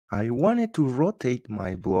I wanted to rotate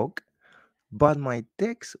my block, but my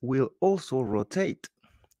text will also rotate.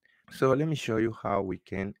 So let me show you how we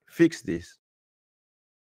can fix this.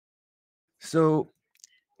 So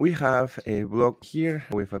we have a block here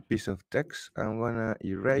with a piece of text. I'm gonna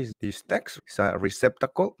erase this text. It's a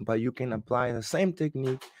receptacle, but you can apply the same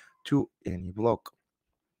technique to any block.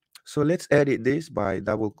 So let's edit this by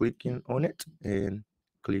double clicking on it and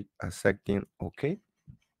click accepting OK.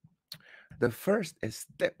 The first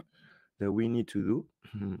step that we need to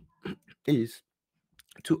do is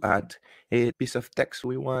to add a piece of text.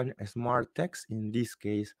 We want a smart text, in this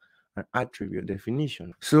case, an attribute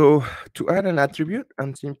definition. So to add an attribute,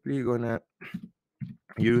 I'm simply gonna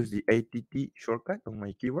use the ATT shortcut on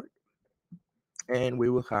my keyboard, and we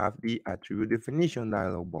will have the attribute definition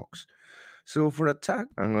dialog box. So for a tag,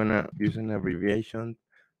 I'm gonna use an abbreviation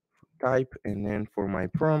type, and then for my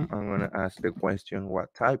prompt, I'm gonna ask the question,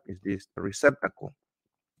 what type is this receptacle?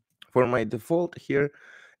 For my default here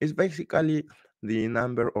is basically the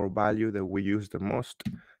number or value that we use the most.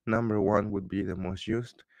 Number 1 would be the most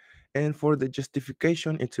used. And for the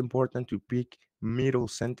justification, it's important to pick middle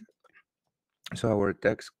center, so our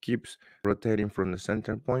text keeps rotating from the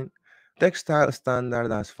center point. Text style standard,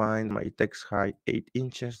 that's fine. My text height 8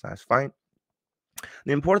 inches, that's fine.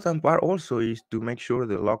 The important part also is to make sure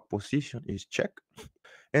the lock position is checked.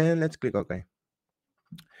 And let's click OK.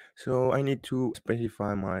 So I need to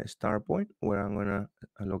specify my start point where I'm gonna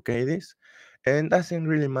locate this. And doesn't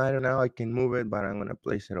really matter now, I can move it, but I'm gonna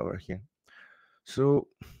place it over here. So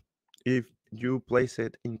if you place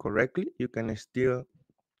it incorrectly, you can still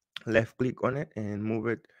left click on it and move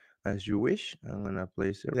it as you wish. I'm gonna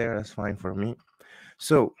place it there, that's fine for me.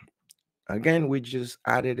 So again, we just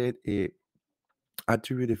added a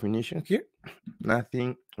attribute definition here.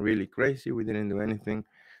 Nothing really crazy, we didn't do anything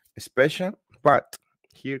special, but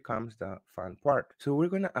here comes the fun part. So we're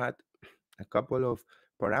gonna add a couple of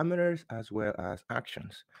parameters as well as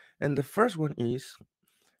actions, and the first one is,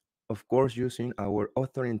 of course, using our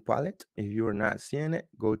authoring palette. If you're not seeing it,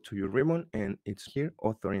 go to your ribbon and it's here,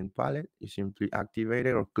 authoring palette. You simply activate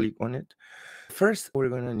it or click on it. First we're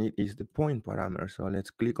gonna need is the point parameter, so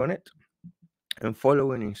let's click on it, and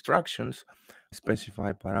following instructions,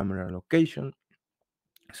 specify parameter location.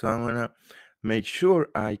 So I'm gonna make sure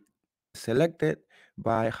I select it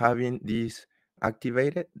by having this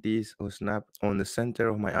activated. This will snap on the center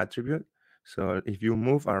of my attribute, so if you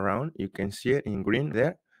move around you can see it in green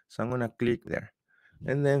there. So I'm gonna click there,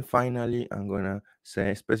 and then finally I'm gonna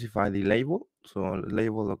say specify the label. So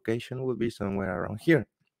label location will be somewhere around here.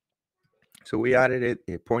 So we added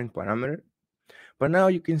a point parameter, but now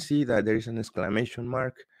you can see that there is an exclamation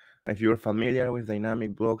mark. If you're familiar with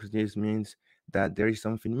dynamic blocks, this means that there is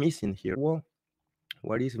something missing here. Well,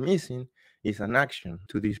 what is missing is an action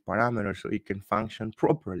to this parameter so it can function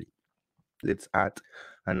properly. Let's add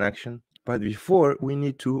an action. But before, we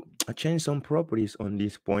need to change some properties on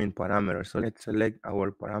this point parameter. So let's select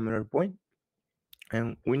our parameter point,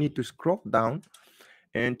 and we need to scroll down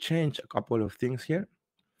and change a couple of things here.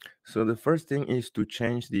 So the first thing is to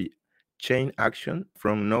change the chain action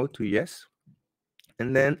from no to yes,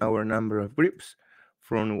 and then our number of grips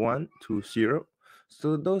from 1 to 0.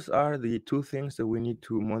 So those are the two things that we need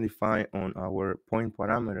to modify on our point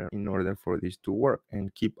parameter in order for this to work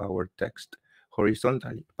and keep our text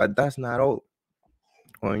horizontally. But that's not all.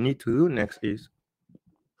 What we need to do next is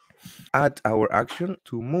add our action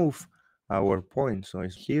to move our point. So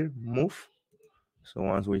it's here, move. So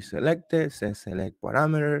once we select it, says select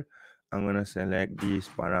parameter. I'm gonna select this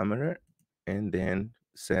parameter, and then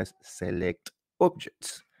says select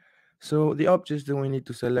objects. So the objects that we need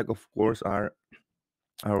to select, of course, are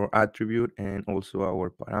our attribute and also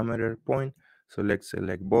our parameter point. So let's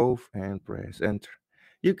select both and press enter.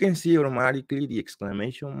 You can see automatically the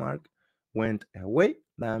exclamation mark went away.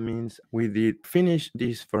 That means we did finish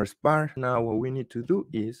this first part. Now what we need to do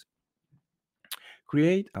is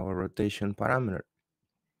create our rotation parameter.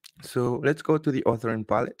 So let's go to the authoring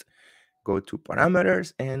palette, go to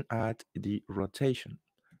parameters, and add the rotation.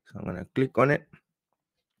 So I'm gonna click on it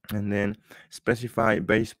and then specify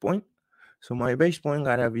base point. So my base point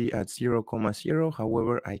gotta be at 0,0.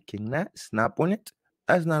 However, I cannot snap on it.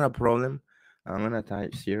 That's not a problem. I'm gonna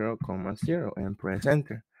type 0,0 and press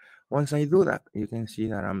enter. Once I do that, you can see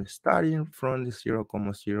that I'm starting from the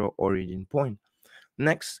 0,0 origin point.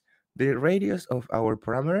 Next, the radius of our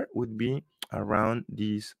parameter would be around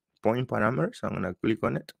this point parameter. So I'm gonna click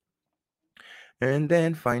on it. And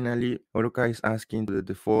then finally, AutoCAD is asking the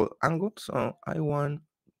default angle. So I want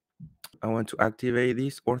to activate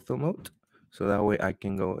this ortho mode, so that way I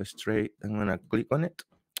can go straight. I'm gonna click on it,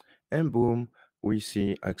 and boom, we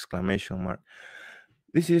see exclamation mark.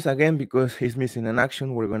 This is again because it's missing an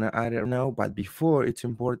action. We're gonna add it now, but before, it's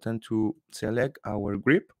important to select our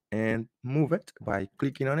grip and move it by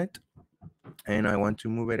clicking on it. And I want to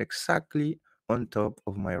move it exactly on top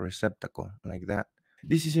of my receptacle, like that.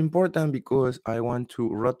 This is important because I want to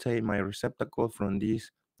rotate my receptacle from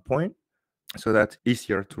this point, so that's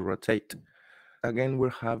easier to rotate. Again, we're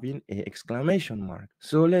having an exclamation mark.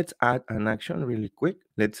 So let's add an action really quick.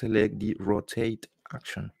 Let's select the rotate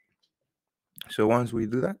action. So once we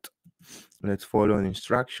do that, let's follow the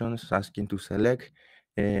instructions asking to select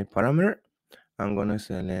a parameter. I'm gonna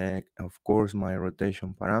select, of course, my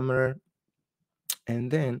rotation parameter, and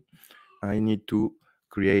then I need to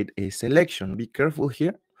create a selection. Be careful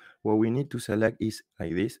here. What we need to select is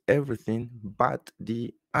like this, everything but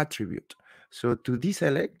the attribute. So to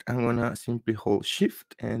deselect, I'm gonna simply hold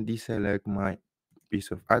shift and deselect my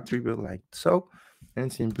piece of attribute like so,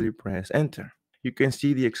 and simply press enter. You can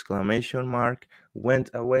see the exclamation mark went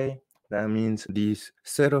away. That means this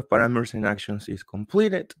set of parameters and actions is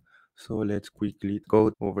completed. So let's quickly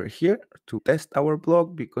go over here to test our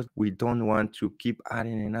block, because we don't want to keep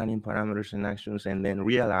adding and adding parameters and actions and then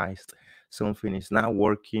realize something is not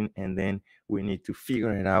working, and then we need to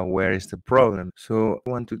figure it out where is the problem. So what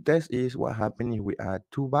we want to test is what happens if we add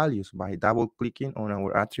two values by double clicking on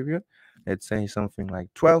our attribute. Let's say something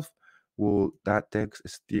like 12. Will that text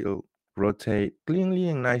still rotate cleanly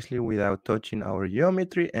and nicely without touching our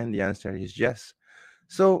geometry? And the answer is yes.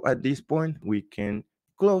 So at this point, we can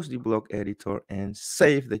close the block editor and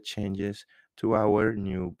save the changes to our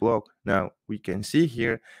new block. Now we can see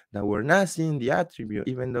here that we're not seeing the attribute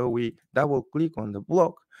even though we double click on the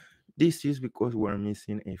block. This is because we're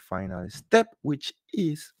missing a final step, which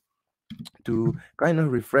is to kind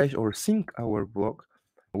of refresh or sync our block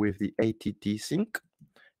with the ATT sync,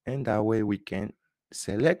 and that way we can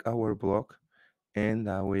select our block, and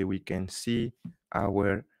that way we can see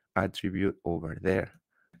our attribute over there.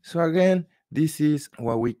 So again, this is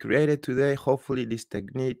what we created today. Hopefully this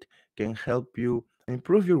technique can help you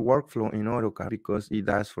improve your workflow in AutoCAD, because it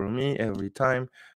does for me every time